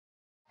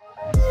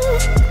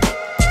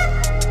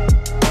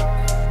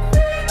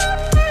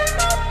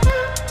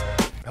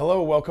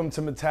welcome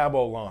to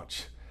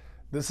Metabo-Launch.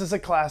 This is a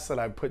class that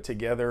I put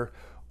together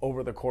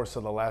over the course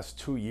of the last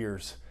 2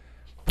 years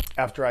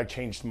after I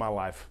changed my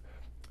life.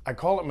 I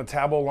call it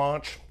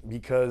Metabo-Launch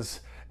because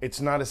it's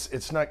not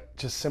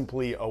just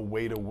simply a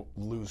way to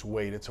lose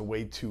weight. It's a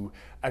way to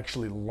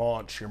actually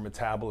launch your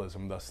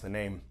metabolism, thus the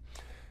name.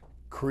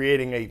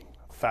 Creating a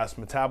fast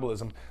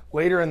metabolism.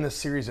 Later in this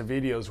series of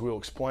videos, we'll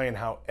explain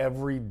how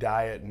every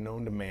diet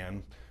known to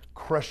man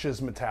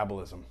crushes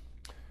metabolism.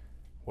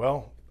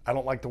 Well, I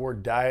don't like the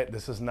word diet.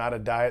 This is not a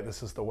diet.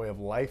 This is the way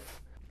of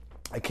life.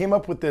 I came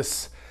up with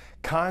this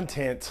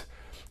content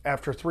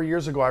after 3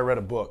 years ago. I read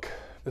a book.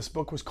 This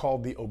book was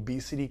called The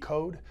Obesity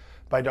Code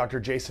by Dr.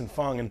 Jason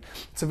Fung, and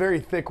it's a very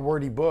thick,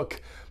 wordy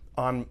book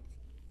on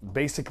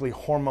basically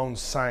hormone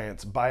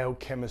science,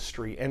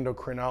 biochemistry,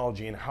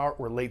 endocrinology, and how it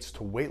relates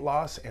to weight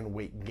loss and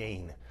weight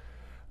gain.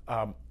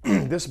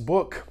 This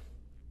book,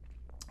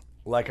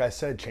 like I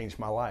said, changed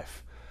my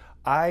life.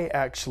 I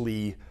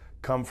actually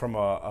come from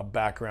a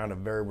background, a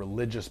very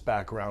religious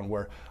background,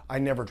 where I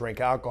never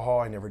drank alcohol,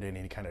 I never did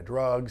any kind of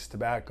drugs,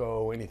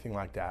 tobacco, anything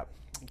like that,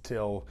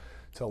 till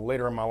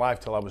later in my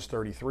life, till I was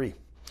 33.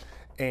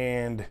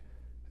 And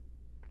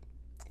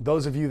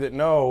those of you that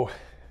know,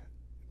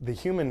 the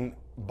human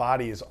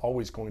body is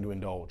always going to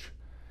indulge.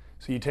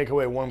 So you take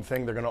away one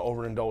thing, they're going to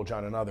overindulge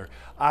on another.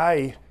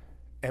 I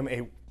am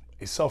a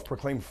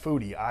self-proclaimed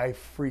foodie. I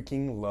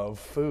freaking love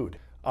food.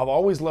 I've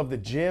always loved the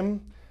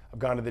gym. I've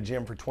gone to the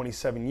gym for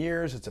 27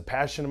 years. It's a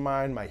passion of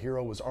mine. My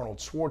hero was Arnold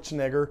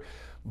Schwarzenegger,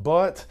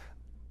 but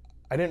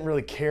I didn't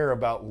really care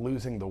about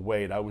losing the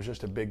weight. I was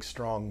just a big,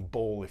 strong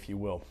bull, if you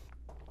will.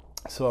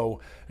 So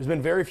there's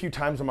been very few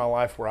times in my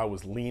life where I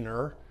was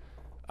leaner.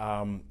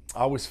 I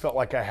always felt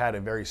like I had a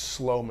very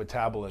slow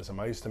metabolism.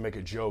 I used to make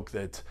a joke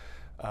that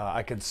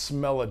I could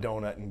smell a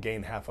donut and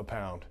gain half a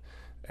pound.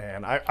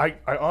 And I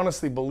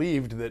honestly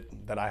believed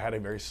that I had a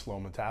very slow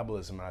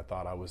metabolism, and I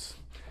thought I was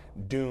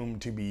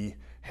doomed to be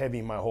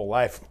heavy my whole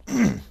life.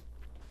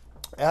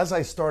 As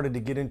I started to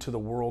get into the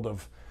world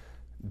of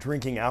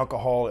drinking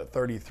alcohol at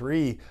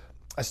 33,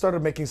 I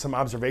started making some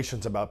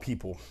observations about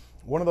people.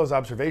 One of those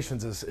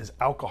observations is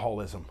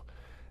alcoholism,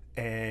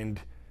 and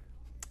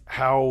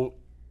how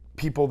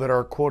people that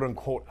are quote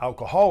unquote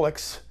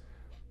alcoholics,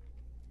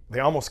 they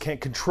almost can't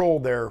control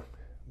their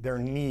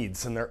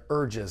needs and their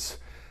urges.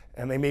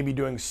 And they may be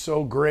doing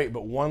so great,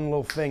 but one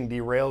little thing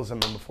derails them,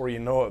 and before you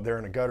know it, they're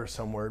in a gutter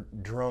somewhere,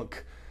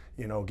 drunk,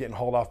 getting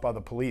hauled off by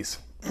the police.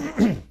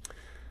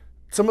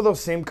 Some of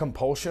those same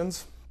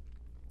compulsions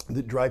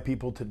that drive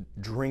people to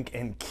drink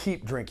and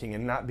keep drinking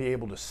and not be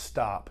able to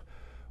stop,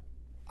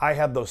 I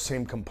had those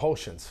same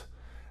compulsions.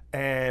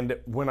 And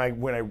when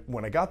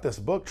I got this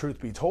book, truth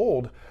be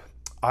told,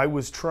 I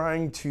was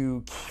trying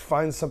to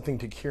find something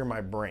to cure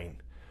my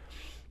brain.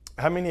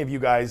 How many of you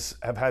guys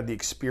have had the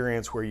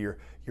experience where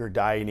you're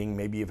dieting?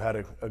 Maybe you've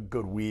had a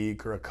good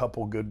week or a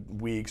couple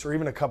good weeks or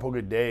even a couple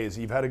good days.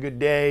 You've had a good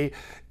day.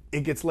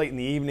 It gets late in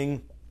the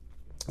evening,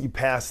 you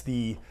pass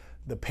the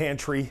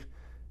pantry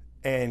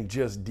and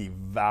just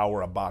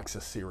devour a box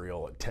of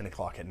cereal at 10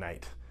 o'clock at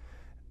night.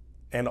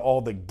 And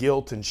all the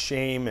guilt and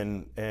shame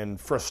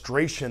and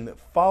frustration that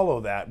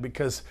follow that,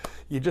 because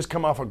you just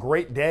come off a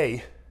great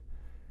day,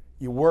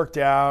 you worked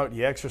out,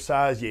 you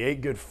exercised, you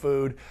ate good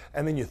food,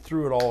 and then you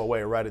threw it all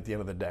away right at the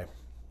end of the day.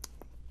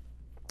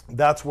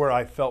 That's where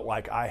I felt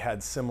like I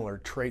had similar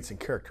traits and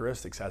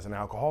characteristics as an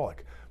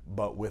alcoholic,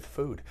 but with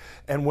food.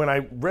 And when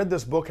I read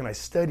this book and I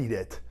studied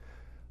it,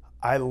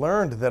 I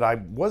learned that I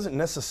wasn't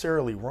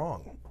necessarily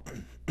wrong.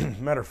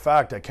 Matter of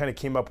fact, I kind of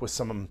came up with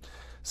some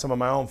of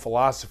my own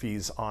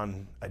philosophies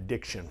on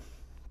addiction.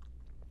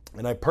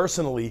 And I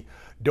personally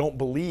don't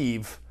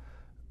believe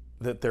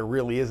that there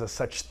really is a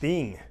such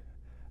thing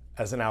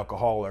as an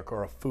alcoholic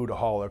or a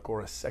foodaholic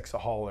or a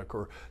sexaholic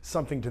or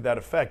something to that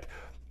effect,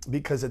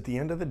 because at the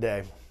end of the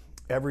day,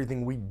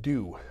 everything we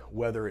do,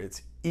 whether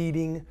it's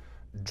eating,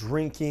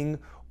 drinking,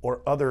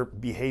 or other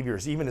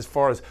behaviors, even as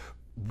far as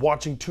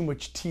watching too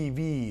much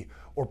TV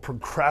or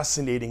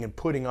procrastinating and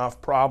putting off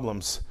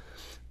problems,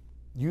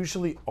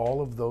 usually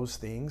all of those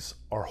things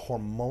are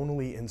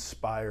hormonally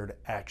inspired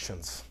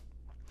actions.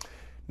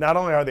 Not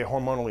only are they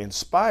hormonally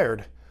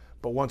inspired,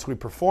 but once we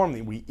perform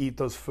them, we eat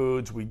those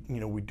foods, we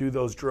do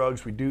those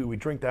drugs, we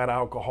drink that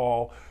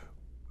alcohol,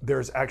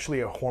 there's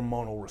actually a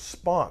hormonal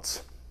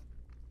response.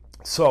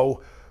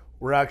 So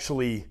we're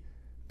actually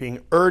being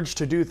urged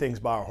to do things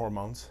by our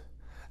hormones,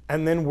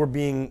 and then we're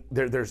being,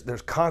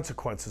 there's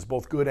consequences,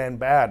 both good and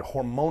bad,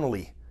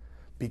 hormonally,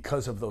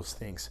 because of those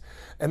things.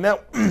 And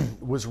that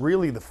was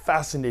really the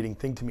fascinating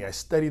thing to me. I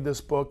studied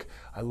this book,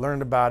 I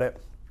learned about it,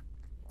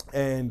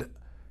 and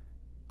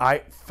I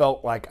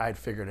felt like I'd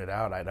figured it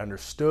out. I'd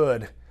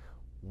understood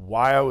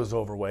why I was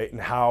overweight and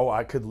how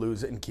I could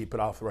lose it and keep it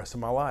off the rest of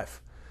my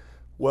life.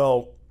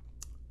 Well,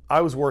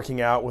 I was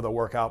working out with a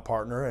workout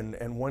partner,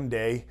 and one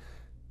day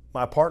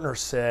my partner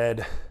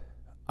said,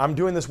 I'm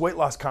doing this weight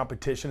loss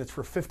competition. It's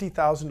for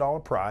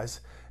 $50,000 prize.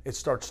 It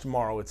starts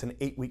tomorrow. It's an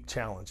 8-week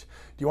challenge.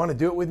 Do you want to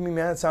do it with me,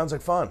 man? It sounds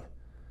like fun.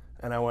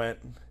 And I went,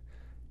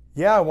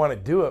 yeah, I want to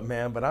do it,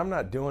 man, but I'm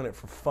not doing it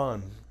for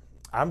fun.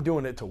 I'm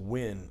doing it to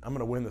win. I'm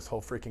gonna win this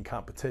whole freaking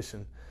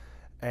competition.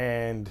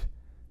 And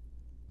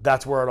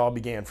that's where it all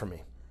began for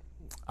me.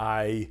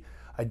 I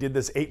did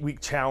this 8-week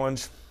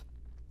challenge,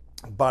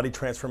 body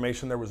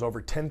transformation. There was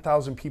over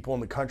 10,000 people in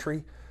the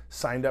country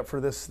signed up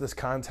for this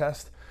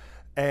contest.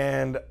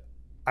 And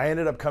I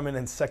ended up coming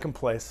in second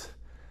place.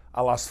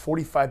 I lost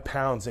 45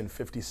 pounds in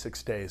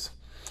 56 days.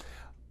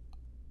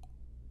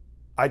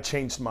 I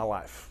changed my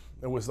life.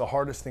 It was the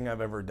hardest thing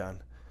I've ever done.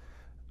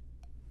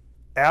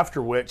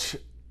 After which,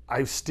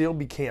 I was still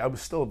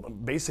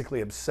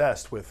basically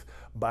obsessed with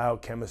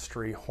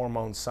biochemistry,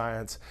 hormone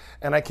science,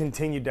 and I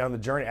continued down the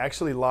journey. I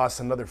actually lost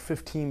another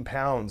 15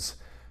 pounds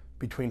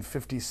between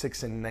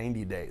 56 and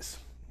 90 days,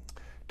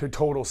 to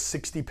total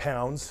 60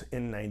 pounds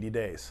in 90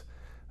 days.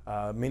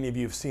 Many of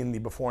you have seen the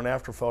before and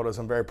after photos.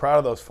 I'm very proud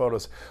of those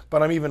photos,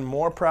 but I'm even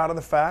more proud of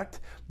the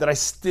fact that I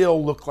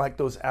still look like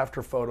those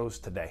after photos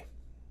today.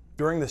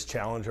 During this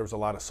challenge, there was a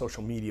lot of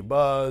social media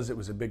buzz. It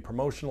was a big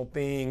promotional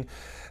thing,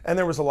 and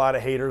there was a lot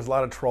of haters, a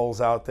lot of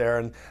trolls out there,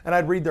 and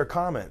I'd read their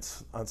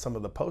comments on some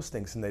of the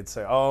postings, and they'd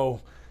say, oh,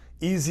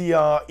 easy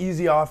off,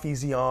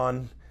 easy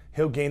on,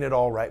 he'll gain it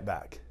all right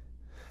back.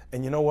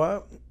 And you know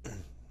what?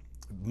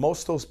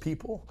 Most of those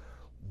people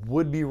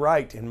would be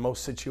right in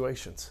most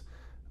situations,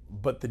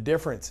 but the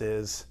difference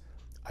is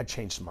I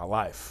changed my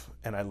life,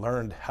 and I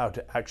learned how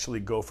to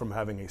actually go from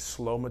having a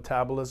slow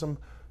metabolism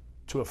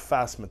to a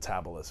fast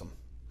metabolism.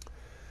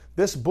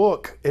 This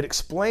book, it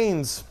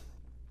explains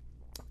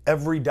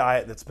every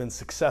diet that's been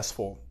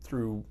successful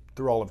through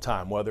all of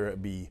time, whether it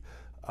be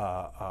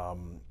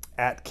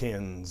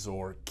Atkins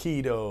or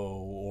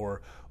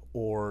keto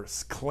or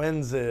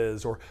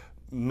cleanses, or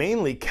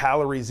mainly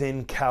calories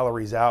in,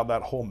 calories out,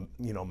 that whole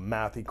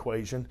math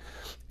equation,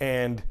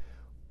 and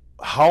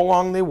how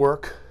long they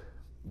work,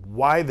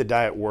 why the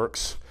diet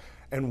works,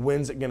 and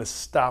when's it going to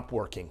stop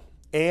working,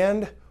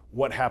 and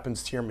what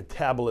happens to your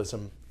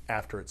metabolism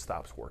after it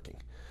stops working.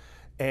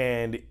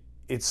 And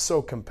it's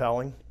so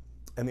compelling.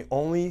 And the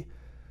only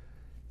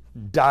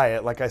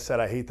diet, like I said,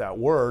 I hate that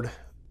word,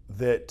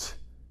 that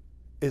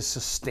is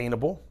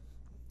sustainable,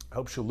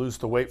 helps you lose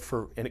the weight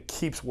and it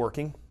keeps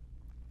working,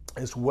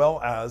 as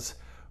well as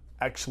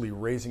actually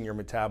raising your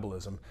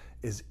metabolism,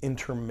 is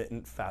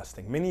intermittent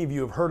fasting. Many of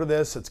you have heard of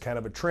this. It's kind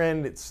of a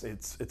trend. It's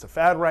a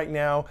fad right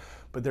now,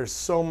 but there's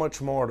so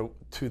much more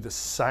to the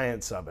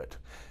science of it.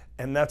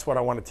 And that's what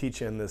I want to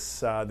teach you in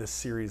this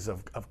series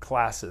of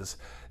classes,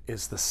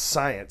 is the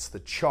science, the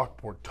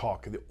chalkboard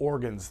talk, the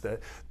organs, the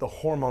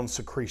hormone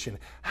secretion,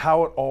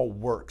 how it all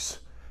works,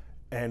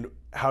 and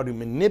how to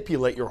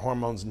manipulate your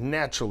hormones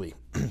naturally.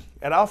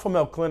 At Alpha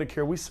Male Clinic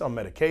here, we sell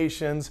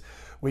medications,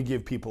 we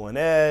give people an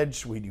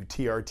edge, we do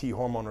TRT,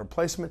 hormone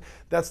replacement.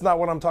 That's not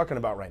what I'm talking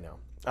about right now.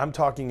 I'm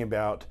talking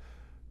about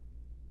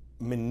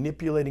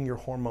manipulating your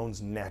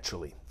hormones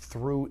naturally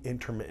through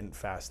intermittent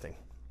fasting.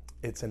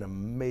 It's an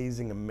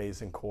amazing,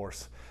 amazing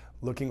course.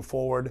 Looking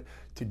forward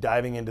to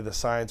diving into the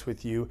science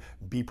with you.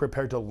 Be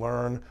prepared to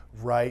learn,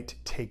 write,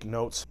 take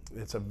notes.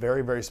 It's a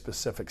very, very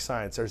specific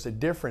science. There's a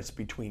difference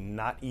between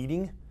not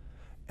eating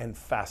and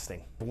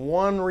fasting.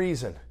 One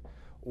reason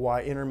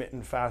why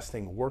intermittent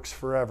fasting works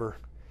forever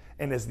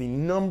and is the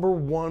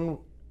 #1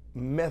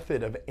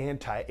 method of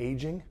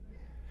anti-aging,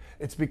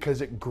 it's because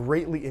it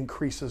greatly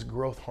increases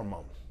growth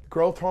hormone.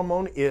 Growth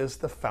hormone is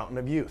the fountain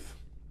of youth.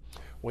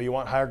 Well, you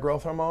want higher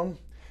growth hormone?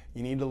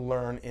 You need to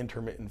learn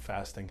intermittent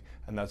fasting,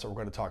 and that's what we're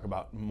going to talk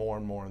about more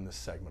and more in this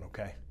segment,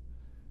 okay?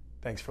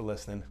 Thanks for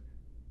listening.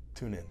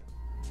 Tune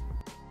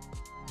in.